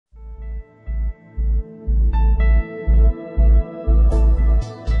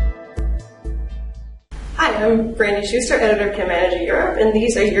I'm Brandy Schuster, editor of CHEManager Europe, and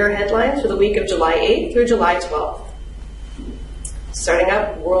these are your headlines for the week of July 8th through July 12th. Starting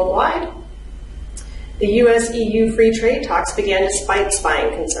up worldwide, the US-EU free trade talks began despite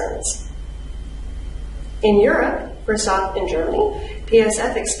spying concerns. In Europe, first off in Germany,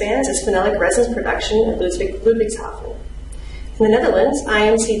 BASF expands its phenolic resins production at Ludwigshafen. In the Netherlands,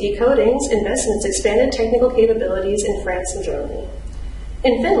 IMCD Coatings invests in its expanded technical capabilities in France and Germany.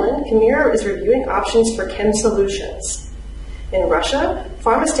 In Finland, Kemira is reviewing options for Chem Solutions. In Russia,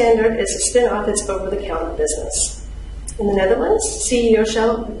 Pharma Standard is to spin off its over-the-counter business. In the Netherlands, CEO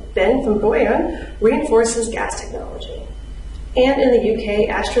Shell Ben van Boyen reinforces gas technology. And in the UK,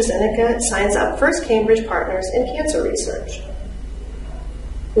 AstraZeneca signs up first Cambridge partners in cancer research.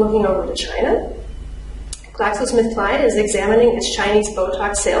 Looking over to China, GlaxoSmithKline is examining its Chinese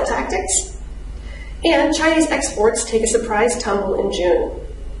Botox sale tactics. And Chinese exports take a surprise tumble in June.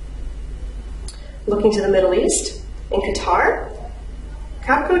 Looking to the Middle East, in Qatar,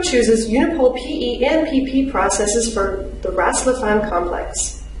 Capco chooses Unipol PE and PP processes for the Ras Laffan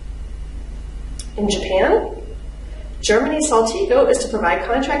complex. In Japan, Germany's Saltigo is to provide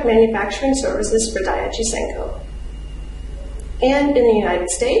contract manufacturing services for Daiichi Senko. And in the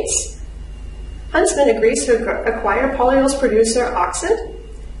United States, Huntsman agrees to acquire polyols producer Oxid,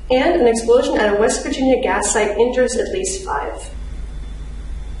 and an explosion at a West Virginia gas site injures at least 5.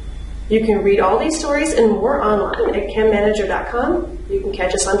 You can read all these stories and more online at CHEManager.com. You can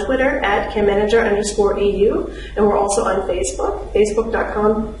catch us on Twitter at CHEManager_EU, and we're also on Facebook,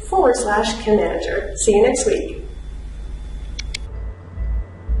 facebook.com/CHEManager. See you next week.